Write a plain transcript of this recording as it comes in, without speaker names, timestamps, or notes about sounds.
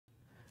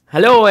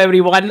Hello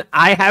everyone,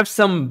 I have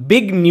some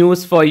big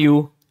news for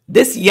you.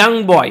 This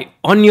young boy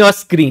on your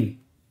screen,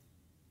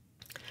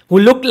 who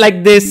looked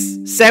like this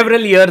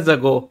several years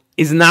ago,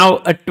 is now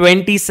a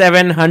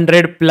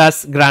 2700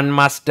 plus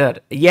Grandmaster.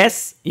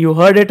 Yes, you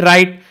heard it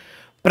right.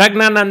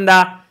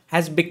 Praggnanandhaa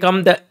has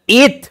become the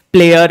 8th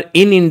player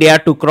in India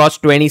to cross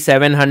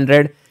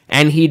 2700,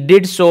 and he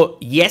did so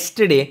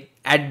yesterday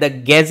at the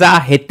Geza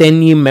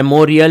Hetenyi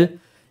Memorial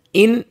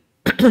in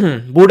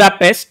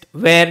Budapest,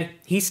 where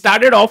he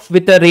started off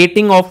with a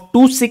rating of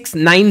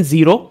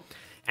 2690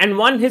 and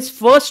won his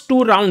first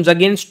two rounds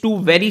against two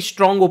very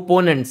strong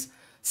opponents,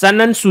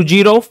 Sanan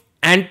Sujirov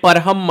and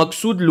Parham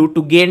Maghsoodloo,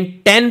 to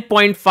gain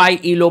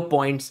 10.5 ELO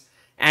points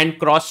and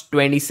cross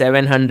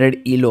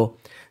 2700 ELO.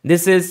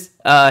 This is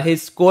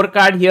his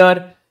scorecard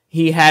here.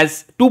 He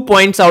has 2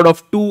 points out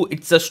of 2.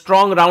 It's a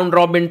strong round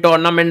robin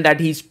tournament that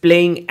he's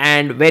playing,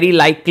 and very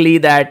likely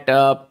that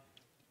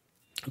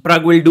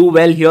Pragg will do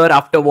well here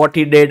after what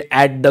he did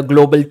at the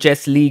Global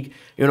Chess League.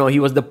 You know,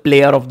 he was the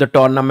player of the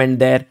tournament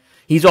there.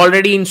 He's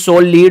already in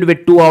sole lead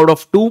with 2 out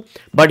of 2,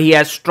 but he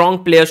has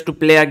strong players to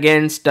play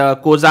against: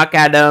 Kozak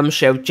Adams,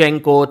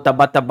 Shevchenko,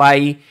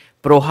 Tabatabai,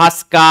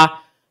 Prohaska,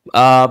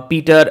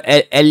 Peter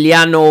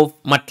Elyanov,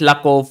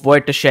 Matlakov,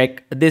 Wojtaszek.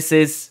 This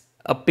is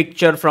a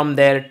picture from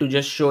there to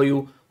just show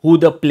you who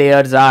the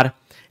players are.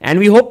 And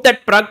we hope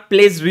that Pragg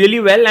plays really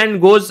well and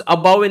goes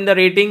above in the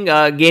rating.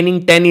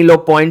 Gaining 10 ELO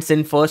points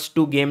in first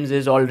 2 games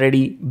is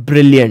already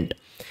brilliant.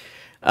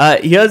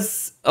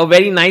 Here's a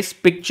very nice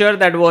picture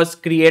that was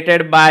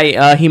created by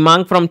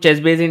Himang from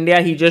ChessBase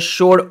India. He just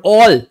showed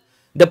all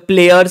the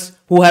players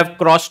who have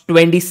crossed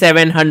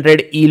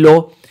 2700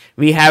 ELO.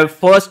 We have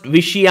first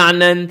Vishy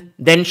Anand,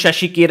 then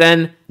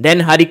Shashikiran,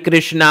 then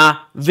Harikrishna,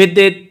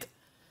 Vidit,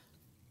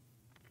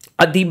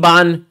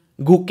 Adhiban,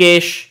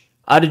 Gukesh,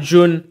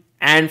 Arjun,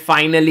 and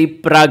finally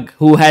Pragg,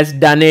 who has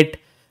done it.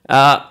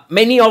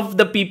 Many of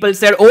the people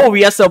said, oh,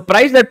 we are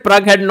surprised that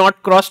Pragg had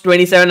not crossed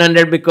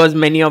 2700, because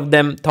many of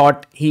them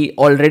thought he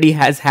already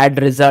has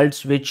had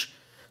results which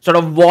sort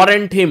of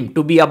warrant him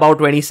to be about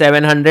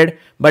 2700,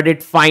 but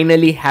it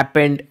finally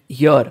happened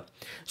here.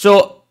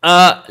 So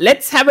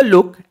let's have a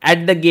look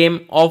at the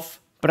game of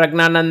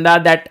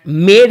Praggnanandhaa that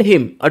made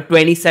him a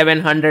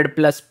 2700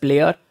 plus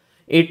player.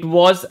 It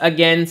was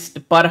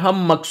against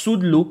Parham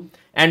Maghsoodloo,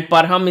 and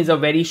Parham is a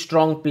very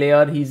strong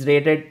player. He's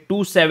rated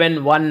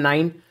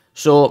 2719.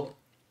 So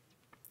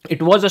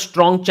it was a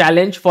strong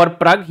challenge for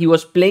Pragg. He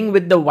was playing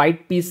with the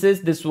white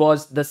pieces. This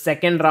was the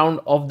second round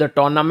of the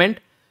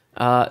tournament.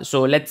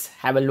 So let's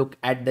have a look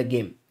at the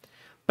game.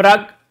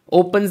 Pragg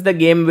opens the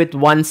game with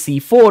 1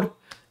 c4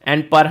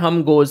 and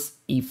Parham goes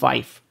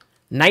e5.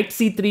 Knight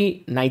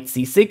c3, knight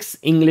c6,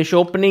 English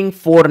opening,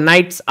 4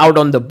 knights out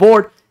on the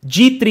board,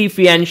 g3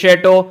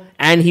 fianchetto,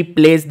 and he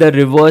plays the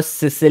reverse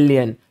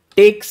Sicilian.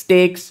 Takes,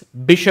 takes,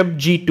 bishop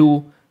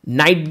g2,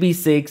 knight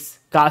b6,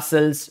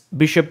 castles,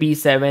 bishop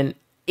e7,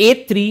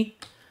 a3,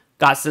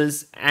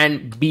 castles,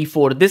 and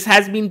b4. This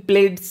has been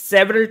played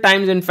several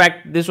times. In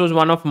fact, this was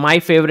one of my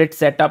favorite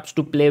setups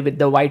to play with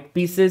the white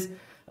pieces.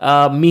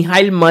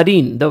 Mihail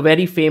Marin, the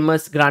very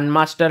famous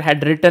grandmaster,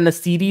 had written a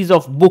series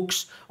of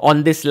books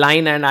on this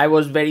line, and I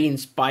was very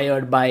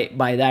inspired by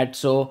that.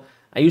 So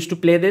I used to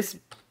play this.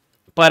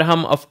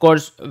 Parham, of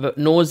course,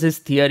 knows his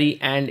theory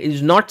and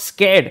is not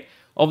scared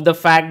of the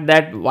fact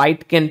that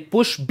white can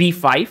push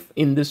b5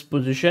 in this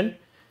position.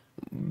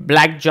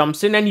 Black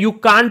jumps in, and you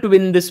can't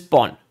win this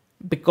pawn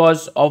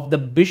because of the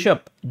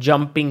bishop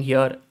jumping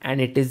here,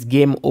 and it is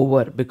game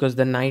over because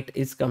the knight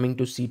is coming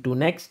to c2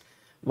 next.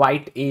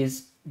 White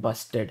is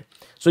busted.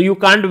 So you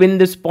can't win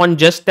this pawn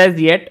just as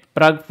yet.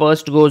 Pragg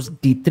first goes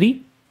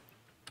d3.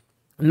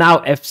 Now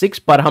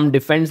f6. Parham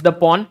defends the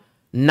pawn.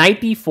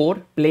 Knight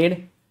e4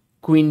 played.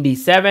 Queen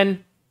d7.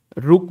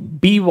 Rook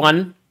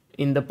b1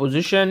 in the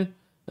position.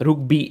 Rook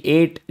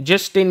b8,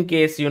 just in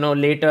case, you know,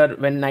 later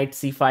when knight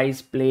c5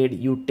 is played,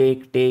 you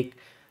take,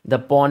 the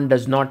pawn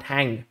does not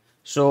hang.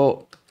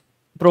 So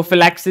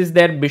prophylaxis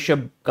there.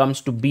 Bishop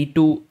comes to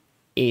b2,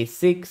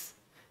 a6,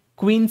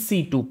 queen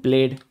c2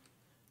 played.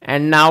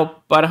 And now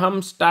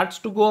Parham starts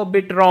to go a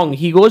bit wrong.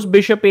 He goes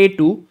bishop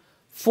a2,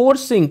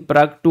 forcing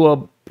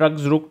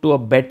Pragg's rook to a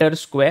better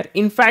square.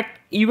 In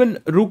fact, even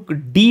rook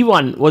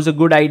d1 was a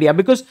good idea,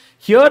 because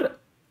here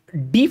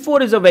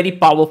d4 is a very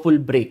powerful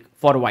break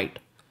for white.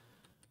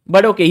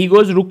 But okay, he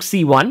goes rook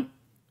c1,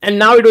 and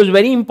now it was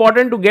very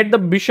important to get the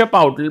bishop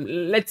out.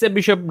 Let's say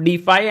bishop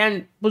d5,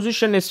 and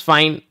position is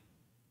fine.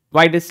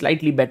 White is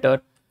slightly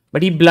better,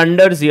 but he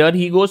blunders here.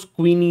 He goes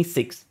queen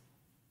e6.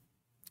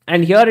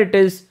 And here it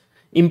is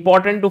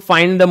important to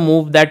find the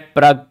move that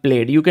Pragg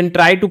played. You can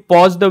try to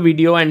pause the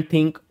video and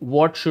think,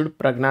 what should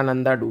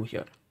Praggnanandhaa do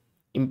here?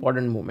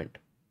 Important moment.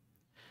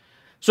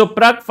 So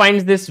Pragg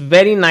finds this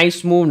very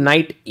nice move,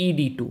 knight e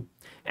d2.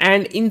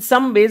 And in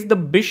some ways, the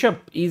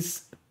bishop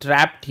is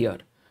trapped here,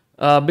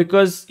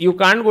 because you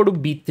can't go to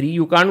b3,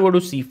 you can't go to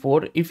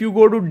c4. If you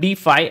go to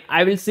d5,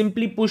 I will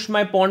simply push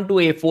my pawn to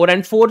a4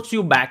 and force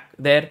you back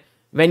there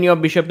when your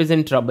bishop is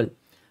in trouble.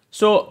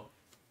 So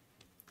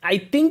I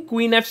think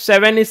queen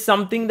f7 is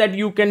something that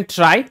you can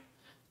try.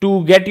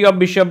 to get your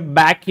bishop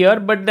back here,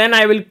 but then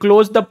I will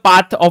close the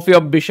path of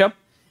your bishop,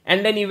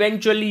 and then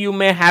eventually you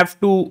may have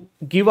to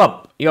give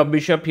up your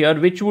bishop here,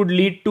 which would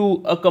lead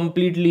to a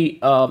completely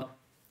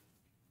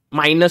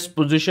minus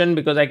position,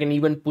 because I can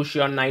even push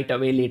your knight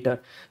away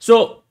later.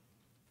 So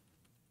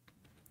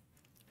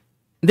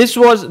these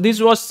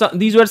were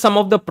some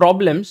of the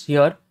problems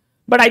here,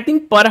 but I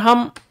think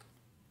Parham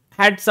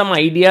had some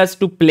ideas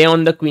to play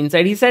on the queen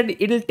side. He said,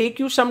 it'll take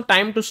you some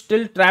time to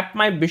still trap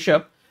my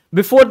bishop.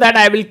 Before that,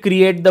 I will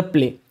create the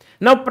play.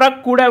 Now,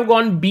 Pragg could have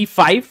gone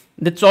b5.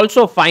 That's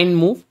also a fine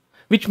move,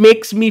 which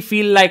makes me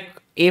feel like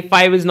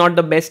a5 is not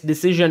the best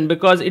decision,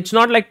 because it's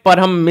not like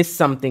Parham missed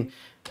something.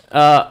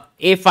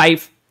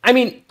 A5. I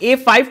mean,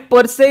 a5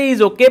 per se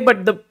is okay,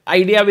 but the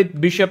idea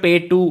with bishop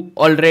a2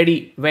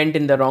 already went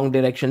in the wrong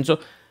direction. So,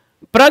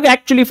 Pragg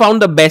actually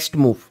found the best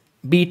move.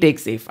 B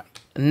takes a5.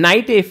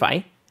 Knight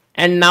a5.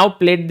 And now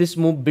played this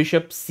move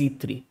bishop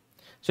c3.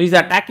 So he's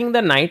attacking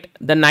the knight.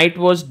 The knight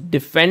was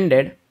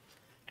defended.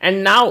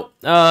 And now,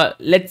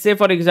 let's say,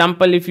 for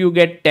example, if you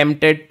get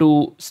tempted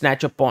to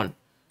snatch a pawn.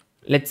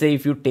 Let's say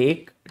if you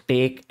take,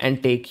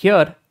 and take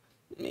here.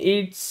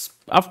 It's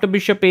after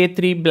bishop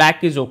a3,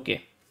 black is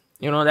okay.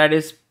 You know, that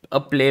is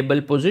a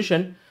playable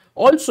position.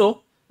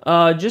 Also,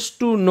 just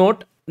to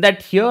note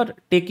that here,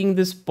 taking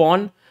this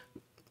pawn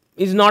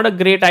is not a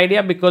great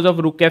idea because of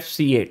rook f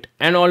c8,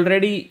 and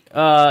already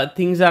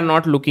things are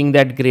not looking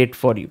that great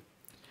for you.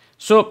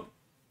 So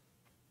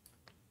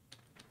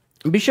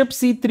bishop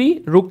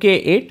c3, rook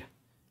a8,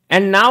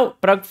 and now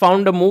Pragg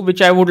found a move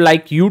which I would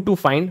like you to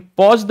find.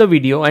 Pause the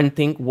video and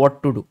think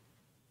what to do.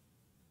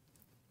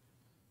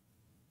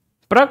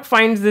 Pragg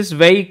finds this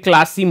very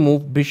classy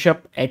move,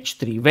 bishop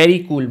h3,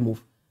 very cool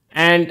move.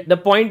 And the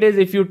point is,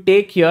 if you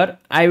take here,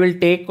 I'll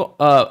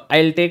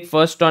take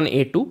first on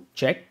a2,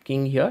 check,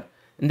 king here.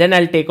 And then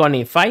I'll take on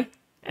a5,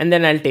 and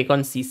then I'll take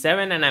on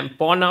c7, and I'm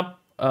pawn up,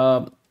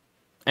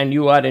 and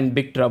you are in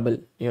big trouble.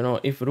 You know,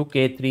 if rook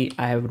a3,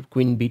 I have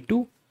queen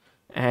b2,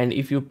 and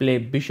if you play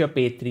bishop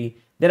a3,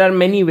 there are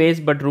many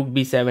ways, but rook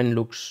b7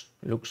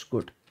 looks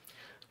good.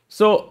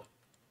 So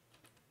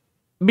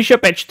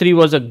bishop h3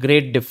 was a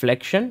great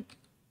deflection.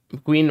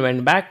 Queen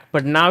went back,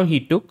 but now he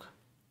took,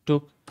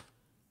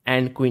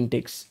 and queen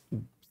takes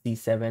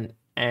c7,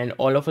 and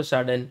all of a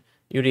sudden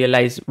you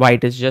realize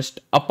white is just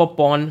up a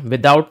pawn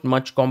without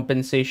much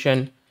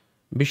compensation.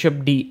 Bishop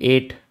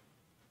d8,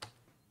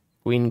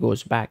 queen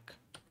goes back,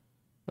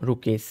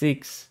 rook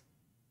a6,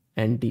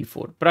 and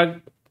d4.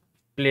 Pragg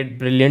played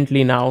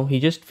brilliantly now. He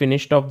just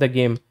finished off the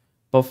game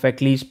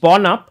perfectly. He's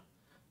pawn up,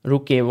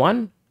 rook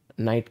a1,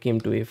 knight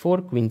came to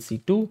a4, queen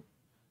c2,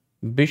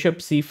 bishop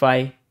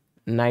c5,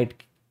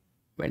 knight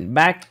went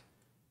back,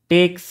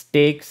 takes,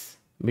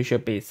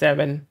 bishop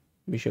a7,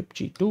 bishop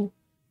g2,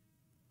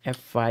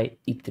 f5,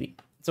 e3.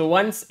 So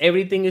once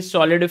everything is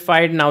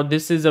solidified, now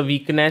this is a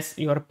weakness,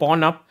 your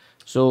pawn up.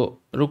 So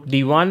rook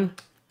d1,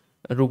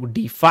 rook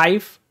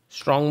d5,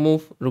 strong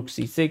move, rook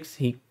c6.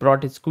 He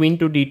brought his queen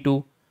to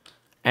d2,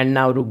 and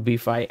now rook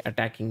b5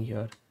 attacking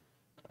here.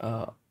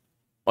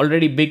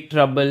 Already big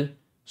trouble.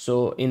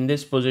 So in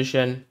this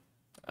position,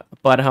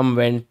 Parham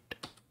went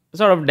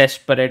sort of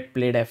desperate,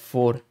 played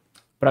f4.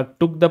 Pragg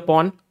took the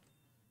pawn,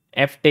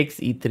 f takes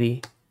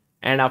e3,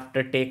 and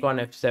after take on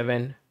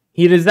f7,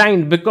 he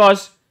resigned,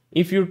 because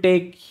if you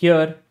take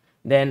here,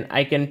 then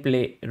I can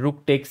play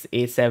rook takes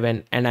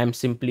a7, and I'm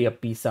simply a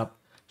piece up.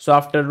 So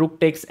after rook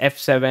takes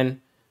f7,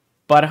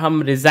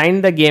 Parham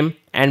resigned the game,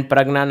 and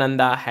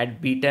Praggnanandhaa had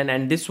beaten,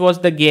 and this was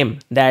the game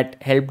that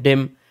helped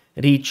him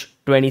reach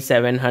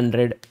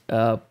 2700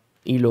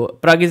 ELO.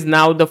 Pragg is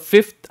now the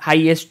 5th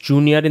highest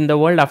junior in the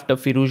world after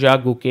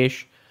Firuza,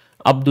 Gukesh,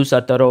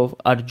 Abdusattorov,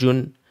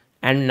 Arjun,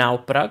 and now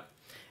Pragg.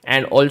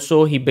 And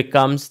also he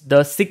becomes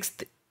the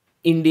 6th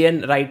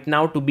Indian right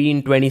now to be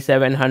in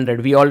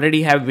 2700. We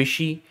already have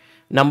Vishy.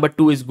 Number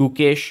 2 is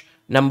Gukesh.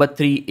 Number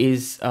 3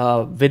 is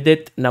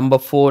Vidit. Number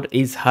 4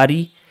 is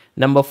Hari.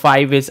 Number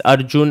 5 is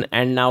Arjun.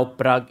 And now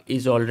Pragg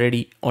is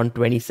already on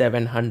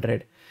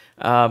 2700.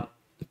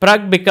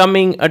 Pragg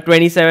becoming a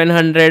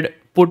 2700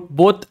 put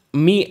both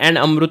me and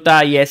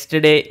Amruta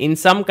yesterday in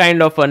some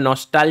kind of a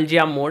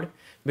nostalgia mode,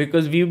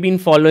 because we've been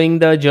following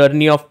the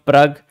journey of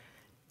Pragg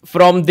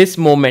from this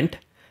moment.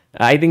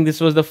 I think this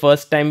was the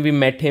first time we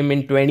met him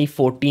in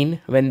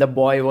 2014, when the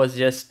boy was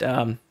just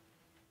 9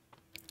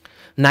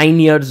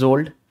 years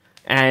old.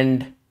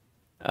 And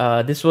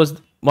this was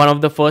one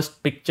of the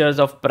first pictures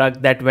of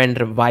Pragg that went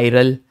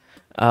viral.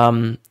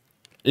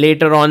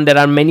 Later on, there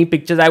are many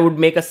pictures. I would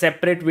make a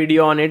separate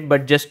video on it,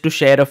 but just to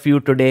share a few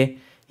today.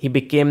 He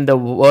became the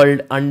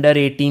world under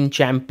 18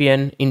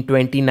 champion in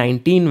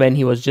 2019 when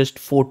he was just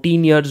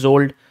 14 years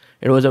old.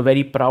 It was a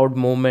very proud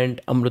moment.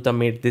 Amruta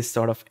made this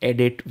sort of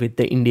edit with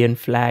the Indian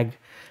flag.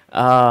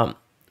 You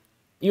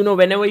know,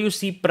 whenever you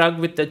see Pragg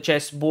with the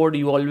chessboard,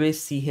 you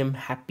always see him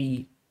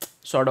happy,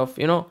 sort of,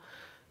 you know,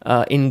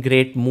 in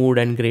great mood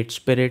and great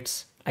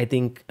spirits. I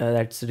think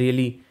that's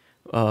really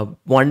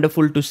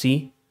wonderful to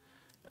see.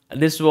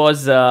 This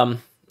was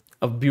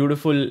a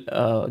beautiful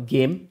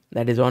game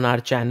that is on our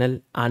channel,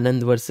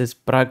 Anand versus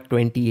Pragg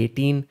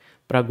 2018.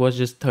 Pragg was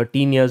just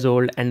 13 years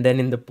old, and then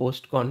in the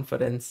post-game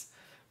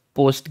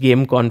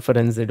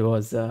conference, it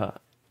was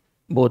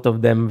both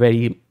of them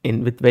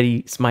with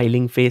very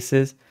smiling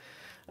faces.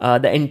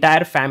 The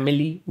entire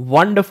family,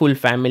 wonderful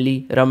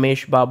family,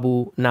 Ramesh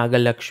Babu,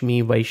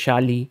 Nagalakshmi,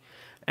 Vaishali,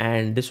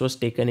 and this was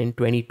taken in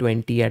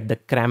 2020 at the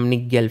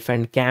Kramnik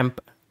Gelfand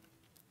camp.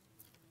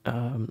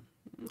 The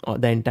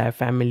entire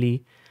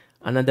family.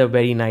 Another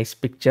very nice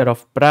picture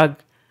of Pragg.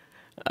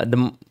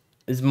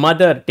 His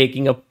mother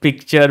taking a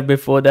picture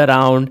before the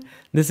round.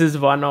 This is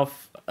one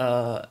of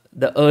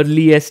the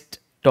earliest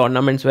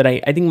tournaments where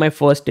I think my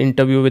first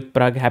interview with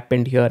Pragg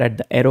happened here at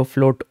the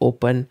Aeroflot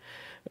Open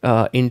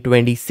in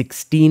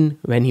 2016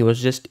 when he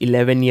was just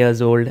 11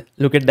 years old.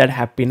 Look at that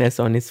happiness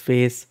on his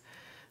face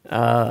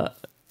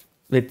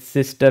with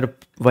sister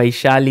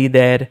Vaishali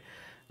there.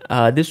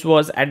 This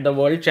was at the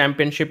World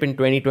Championship in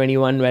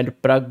 2021 where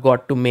Pragg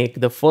got to make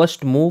the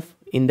first move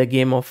in the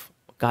game of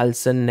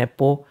Carlsen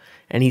Nepo,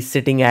 and he's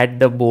sitting at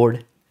the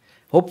board.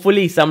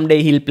 Hopefully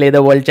someday he'll play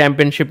the World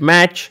Championship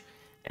match,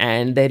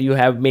 and there you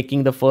have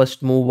making the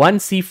first move,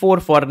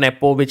 1c4 for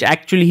Nepo, which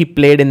actually he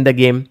played in the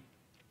game.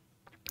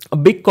 A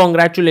big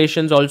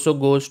congratulations also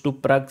goes to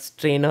Pragg's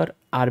trainer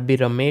RB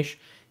Ramesh.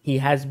 He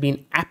has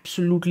been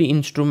absolutely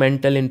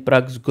instrumental in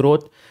Pragg's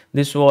growth.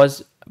 This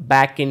was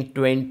back in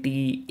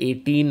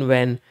 2018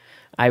 when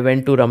I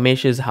went to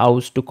Ramesh's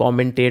house to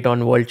commentate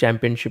on World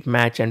Championship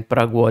match, and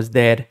Pragg was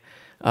there.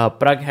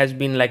 Pragg has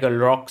been like a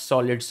rock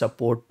solid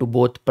support to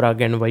both Pragg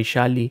and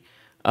Vaishali.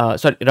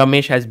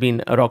 Ramesh has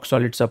been a rock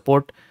solid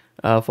support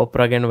for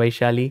Pragg and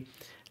Vaishali.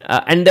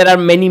 And there are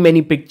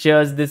many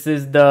pictures. This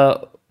is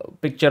the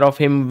picture of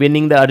him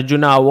winning the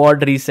Arjuna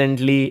award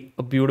recently.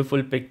 A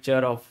beautiful picture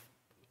of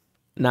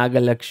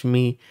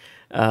Nagalakshmi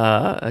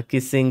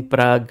kissing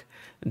Pragg.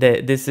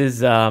 This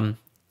is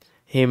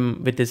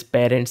him with his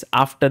parents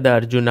after the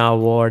Arjuna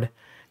award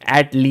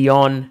at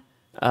Lyon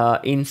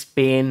in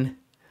Spain.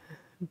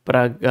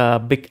 Pragg,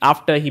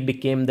 after he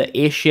became the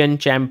Asian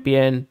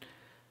champion.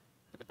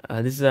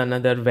 This is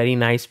another very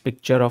nice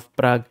picture of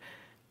Pragg.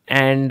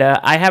 And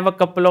I have a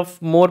couple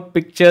of more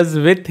pictures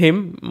with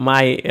him.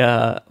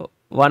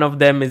 One of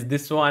them is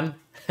this one.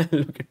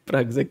 Look at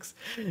Pragg's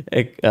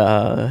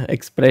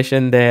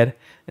expression there.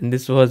 And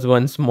this was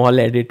one small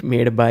edit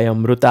made by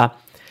Amruta.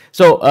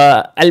 So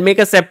I'll make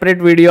a separate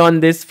video on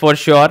this for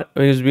sure,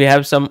 because we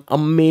have some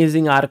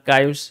amazing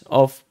archives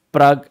of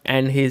Pragg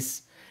and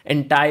his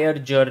entire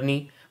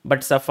journey.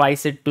 But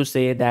suffice it to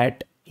say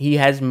that he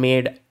has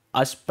made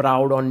us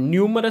proud on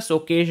numerous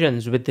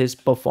occasions with his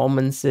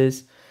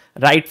performances,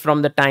 right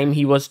from the time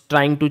he was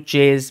trying to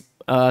chase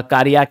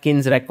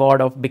Karyakin's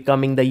record of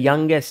becoming the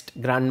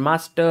youngest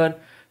grandmaster,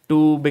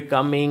 to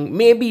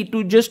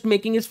just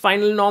making his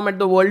final norm at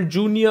the World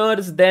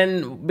Juniors,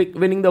 then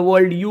winning the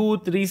World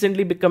Youth,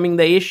 recently becoming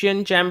the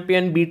Asian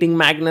champion, beating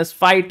Magnus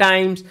 5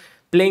 times,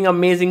 playing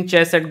amazing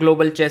chess at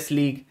Global Chess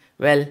League.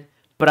 Well,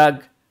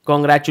 Pragg,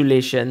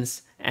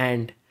 congratulations,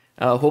 and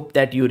hope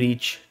that you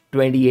reach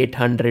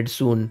 2800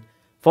 soon.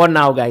 For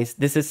now, guys,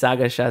 this is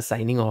Sagar Shah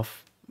signing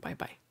off.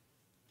 Bye-bye.